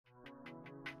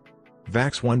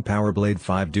Vax ONEPWR Blade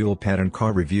 5 Dual Pad and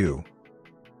Car Review.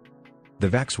 The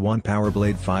Vax ONEPWR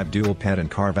Blade 5 Dual Pad and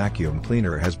Car Vacuum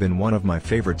Cleaner has been one of my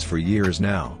favorites for years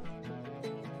now.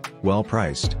 Well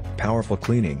priced, powerful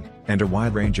cleaning, and a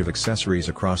wide range of accessories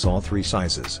across all three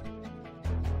sizes.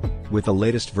 With the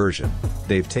latest version,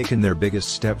 they've taken their biggest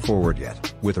step forward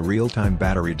yet, with a real-time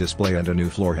battery display and a new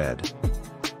floor head.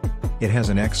 It has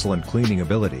an excellent cleaning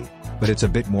ability, but it's a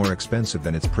bit more expensive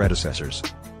than its predecessors.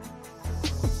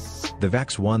 The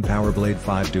Vax ONEPWR Blade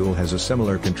 5 Dual has a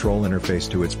similar control interface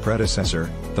to its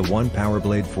predecessor, the ONEPWR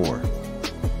Blade 4.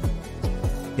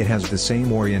 It has the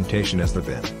same orientation as the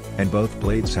VIN, and both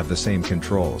blades have the same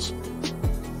controls.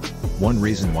 One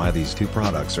reason why these two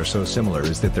products are so similar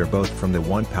is that they're both from the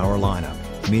ONEPWR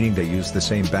lineup, meaning they use the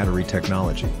same battery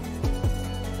technology.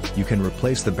 You can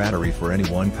replace the battery for any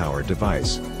ONEPWR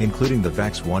device, including the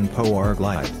Vax ONEPWR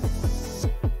Blade.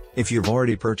 If you've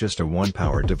already purchased a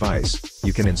ONEPWR device,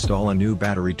 you can install a new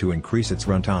battery to increase its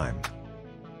runtime.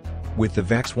 With the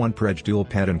Vax ONEPWR Dual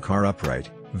Pad and Car Upright,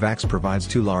 Vax provides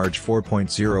two large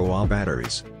 4.0 Ah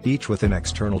batteries, each with an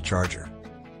external charger.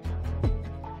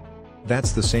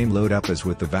 That's the same load up as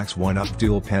with the Vax ONEPWR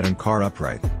Dual Pad and Car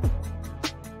Upright.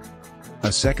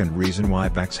 A second reason why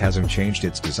Vax hasn't changed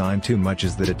its design too much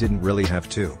is that it didn't really have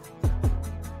to.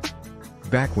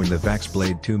 Back when the Vax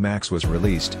Blade 2 Max was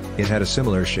released, it had a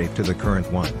similar shape to the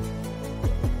current one.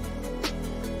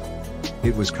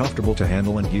 It was comfortable to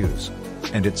handle and use.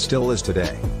 And it still is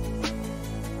today.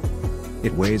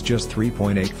 It weighs just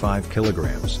 3.85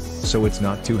 kilograms, so it's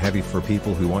not too heavy for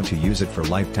people who want to use it for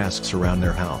light tasks around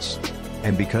their house.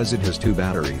 And because it has two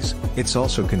batteries, it's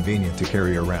also convenient to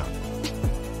carry around.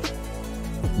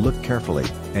 Look carefully,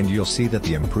 and you'll see that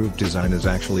the improved design is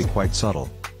actually quite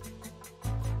subtle.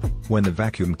 When the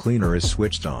vacuum cleaner is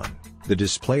switched on, the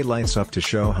display lights up to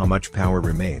show how much power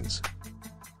remains.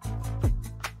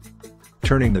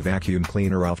 Turning the vacuum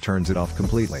cleaner off turns it off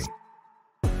completely.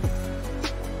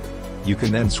 You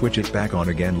can then switch it back on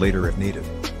again later if needed.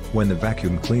 When the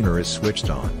vacuum cleaner is switched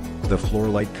on, the floor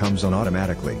light comes on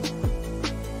automatically.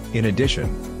 In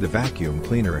addition, the vacuum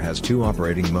cleaner has two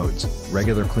operating modes,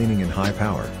 regular cleaning and high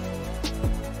power.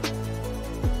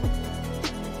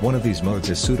 One of these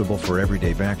modes is suitable for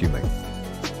everyday vacuuming.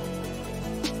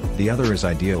 The other is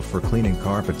ideal for cleaning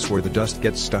carpets where the dust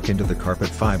gets stuck into the carpet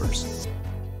fibers.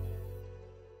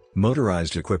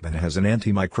 Motorized equipment has an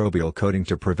antimicrobial coating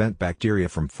to prevent bacteria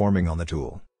from forming on the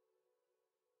tool.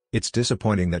 It's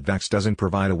disappointing that Vax doesn't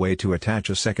provide a way to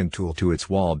attach a second tool to its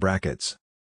wall brackets.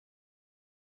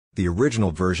 The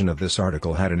original version of this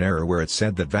article had an error where it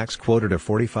said that Vax quoted a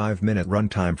 45-minute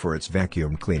runtime for its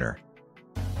vacuum cleaner.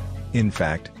 In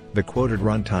fact, the quoted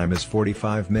runtime is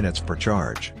 45 minutes per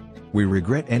charge. We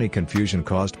regret any confusion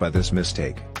caused by this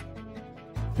mistake.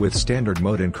 With standard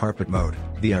mode and carpet mode,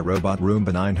 the iRobot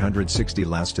Roomba 960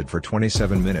 lasted for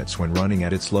 27 minutes when running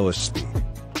at its lowest speed.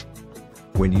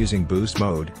 When using boost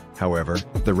mode, however,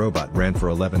 the robot ran for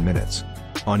 11 minutes.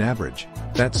 On average,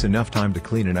 that's enough time to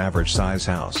clean an average-size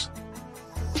house.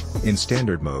 In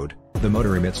standard mode, the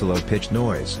motor emits a low-pitched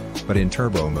noise, but in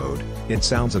turbo mode, it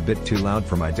sounds a bit too loud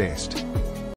for my taste.